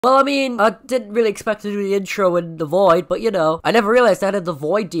Well, I mean, I didn't really expect to do the intro in the Void, but you know, I never realized they added the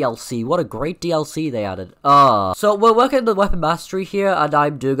Void DLC. What a great DLC they added. So we're working on the weapon mastery here, and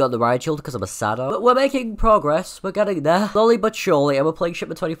I'm doing it on the Riot Shield because I'm a sado. But we're making progress. We're getting there, slowly but surely, and we're playing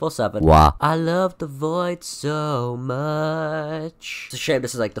Shipment 24/7. Wow. I love the Void so much. It's a shame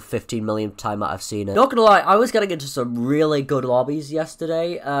this is like the 15 millionth time that I've seen it. Not gonna lie, I was getting into some really good lobbies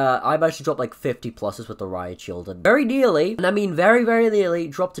yesterday. I managed to drop like 50 pluses with the Riot Shield, and very nearly, and I mean very, very nearly,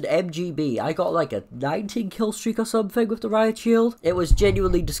 dropped an MGB. I got like a 19 kill streak or something with the Riot Shield. It was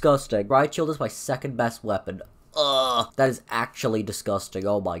genuinely disgusting. Riot Shield is my second best weapon. Ugh, that is actually disgusting.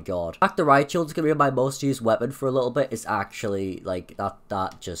 Oh my god. In fact, the Riot Shield is gonna be my most used weapon for a little bit. It's actually like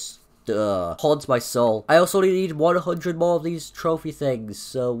that just haunts my soul. I also need 100 more of these trophy things,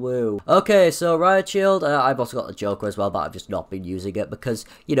 so woo. Okay, so Riot Shield, I've also got the Joker as well, but I've just not been using it because,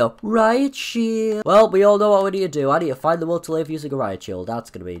 you know, Riot Shield. Well, we all know what we need to do. I need to find the will to live using a Riot Shield. That's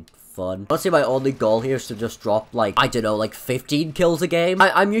gonna be fun. Honestly, my only goal here is to just drop, like, I don't know, like 15 kills a game.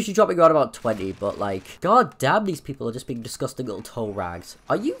 I'm usually dropping around about 20, but like, god damn, these people are just being disgusting little toe rags.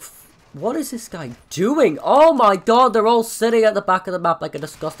 Are you what is this guy doing? Oh my god, they're all sitting at the back of the map like a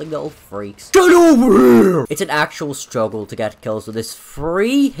disgusting little freaks. Get over here! It's an actual struggle to get kills with this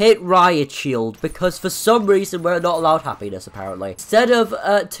free hit Riot Shield because for some reason we're not allowed happiness apparently. Instead of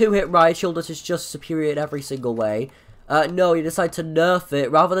 2-hit Riot Shield that is just superior in every single way, no, you decide to nerf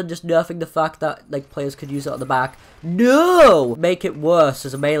it rather than just nerfing the fact that like players could use it on the back. No! Make it worse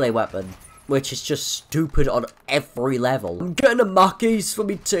as a melee weapon, which is just stupid on every level. I'm getting a Mackies for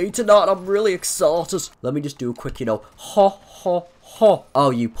me tea tonight, I'm really excited. Let me just do a quick, you know, ha ha ha.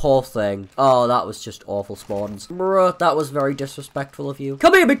 Oh, you poor thing. Oh, that was just awful spawns. Bruh, that was very disrespectful of you.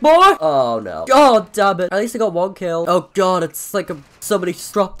 Come here, big boy! Oh, no. God damn it. At least I got 1 kill. Oh, God, it's like somebody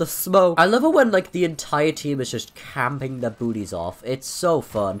dropped the smoke. I love it when, like, the entire team is just camping their booties off. It's so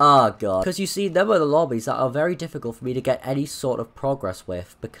fun. Oh, God. Because, you see, them are the lobbies that are very difficult for me to get any sort of progress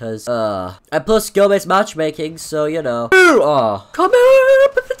with. Because, and plus skill-based matchmaking, so, you know. Oh, come here!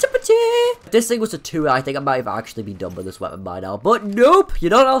 If this thing was a 2, I think I might have actually been done with this weapon by now. But nope, you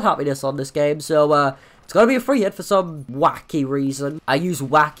don't have happiness on this game, so, it's gotta be a free hit for some wacky reason. I use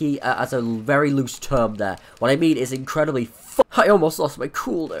wacky as a very loose term there. What I mean is incredibly I almost lost my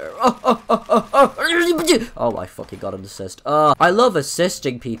cool there. Oh my fucking god, an assist. I love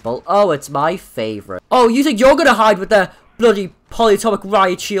assisting people. Oh, it's my favorite. Oh, you think you're gonna hide with the bloody polyatomic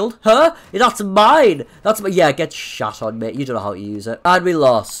Riot Shield? Huh? That's mine. That's my— yeah, get shot on, mate. You don't know how to use it. And we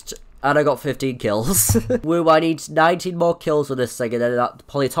lost. And I got 15 kills. Woo, I need 19 more kills with this thing, and then that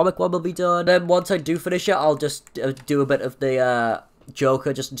polyatomic one will be done. Then once I do finish it, I'll just do a bit of the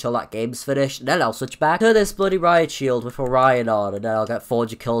Joker just until that game's finished. And then I'll switch back to this bloody Riot Shield with Orion on, and then I'll get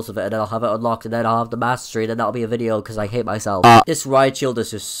 400 kills with it, and then I'll have it unlocked, and then I'll have the mastery, and then that'll be a video because I hate myself. This Riot Shield is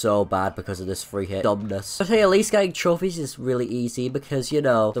just so bad because of this free hit dumbness. But hey, at least getting trophies is really easy because, you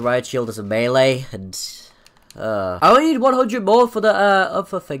know, the Riot Shield is a melee, and I only need 100 more for the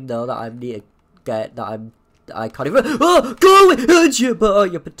other thing though that I need to get, that I can't even— oh, go away,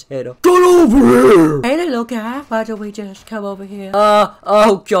 your potato. Get over here! Hey little guy, why don't we just come over here?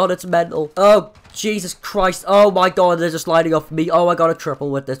 Oh god, it's mental. Oh, Jesus Christ. Oh my god, they're just lining up for me. Oh, I got a triple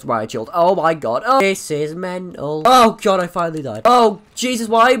with this Riot Shield. Oh my god. Oh, this is mental. Oh god, I finally died. Oh, Jesus,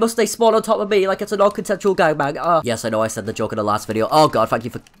 why must they spawn on top of me like it's a non-consensual gangbang? Yes, I know I said the joke in the last video. Oh god, thank you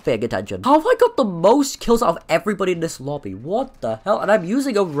for paying attention. How have I got the most kills out of everybody in this lobby? What the hell? And I'm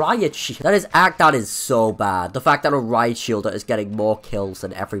using a Riot Shield. That is so bad. The fact that a Riot Shielder is getting more kills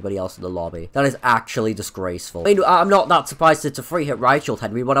than everybody else in the lobby. That is actually disgraceful. I mean, I'm not that surprised it's a free hit Riot Shield,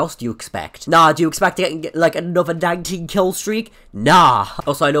 Henry. What else do you expect? Nah, do you expect to get like another 19 kill streak? Nah.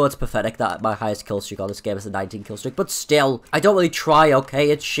 Also, I know it's pathetic that my highest kill streak on this game is a 19 kill streak, but still, I don't really try,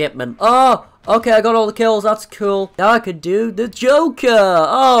 okay? It's Shipment. Oh, okay, I got all the kills. That's cool. Now I can do the Joker.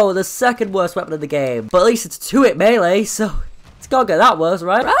 Oh, the second worst weapon in the game. But at least it's 2-hit melee, so it's gotta get that worse,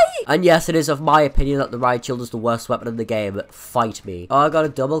 right? And yes, it is of my opinion that the Riot Shield is the worst weapon in the game. Fight me. Oh, I got a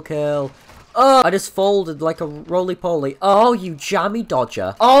double kill. Oh, I just folded like a roly-poly. Oh, you jammy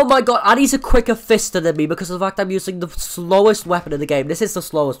dodger. Oh my god, and he's a quicker fister than me because of the fact I'm using the slowest weapon in the game. This is the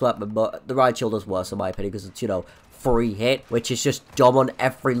slowest weapon, but the Riot Shield is worse in my opinion because it's, you know, free hit, which is just dumb on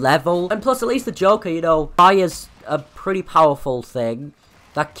every level. And plus, at least the Joker, you know, fire's a pretty powerful thing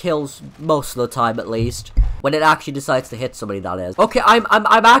that kills most of the time, at least. When it actually decides to hit somebody, that is. Okay, I'm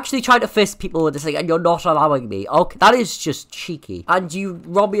actually trying to fist people with this thing, and you're not allowing me. Okay, that is just cheeky. And you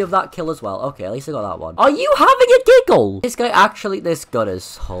rob me of that kill as well. Okay, at least I got that one. Are you having a giggle? This gun is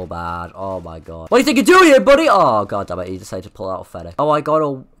so bad. Oh my god. What do you think you're doing here, buddy? Oh god damn it, he decided to pull out a Fennec. Oh, I got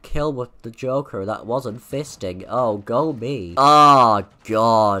a kill with the Joker. That wasn't fisting. Oh, go me. Oh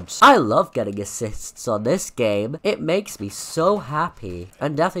god. I love getting assists on this game. It makes me so happy.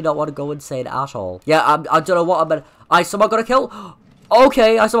 And definitely don't want to go insane at all. Yeah, I don't know what I'm gonna... I somehow got a kill.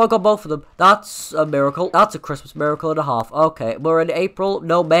 Okay, I somehow got both of them. That's a miracle. That's a Christmas miracle and a half. Okay, we're in April.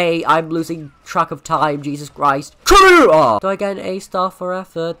 No, May. I'm losing track of time. Jesus Christ. Oh. Do I get an A star for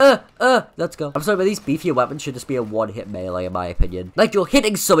effort? Let's go. I'm sorry, but these beefier weapons should just be a one-hit melee, in my opinion. Like, you're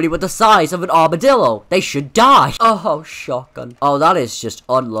hitting somebody with the size of an armadillo. They should die. Oh, shotgun. Oh, that is just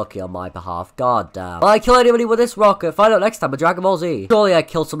unlucky on my behalf. God damn. Will I kill anybody with this rocket? Find out next time with Dragon Ball Z. Surely I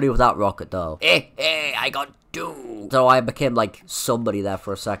killed somebody with that rocket, though. I got two. So I became, like, somebody there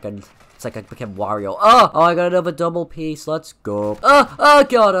for a second. It's like I became Wario. Oh, I got another double piece. Let's go. I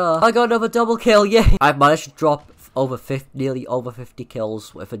got another double kill. Yay. I've managed to drop nearly over 50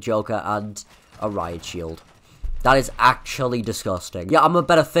 kills with a Joker and a Riot Shield. That is actually disgusting. Yeah, I'm a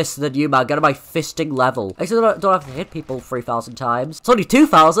better fister than you, man. Get on my fisting level. I still don't have to hit people 3,000 times. It's only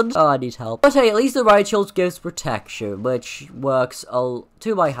 2,000. Oh, I need help. But hey, at least the Riot Shield gives protection, which works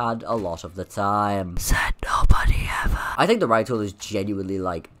to my hand a lot of the time. Said nobody ever. I think the Riot Shield is genuinely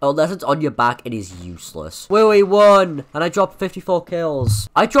like, unless it's on your back, it is useless. We won, and I dropped 54 kills.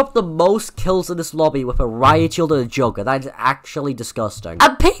 I dropped the most kills in this lobby with a Riot Shield and a Joker. That is actually disgusting.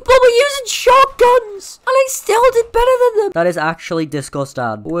 And people were using shotguns, and I still did better than them. That is actually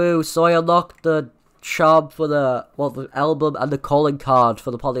disgusting. Woo, so I unlocked the charm for the album and the calling card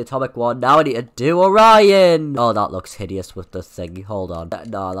for the polyatomic one. Now I need to do Orion. Oh, that looks hideous with the thing. Hold on.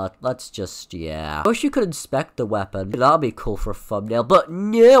 No, let's just, yeah. I wish you could inspect the weapon. That'd be cool for a thumbnail, but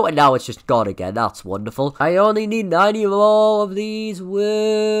no, and now it's just gone again. That's wonderful. I only need 90 more of these.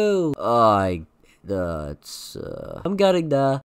 Woo. I'm getting there.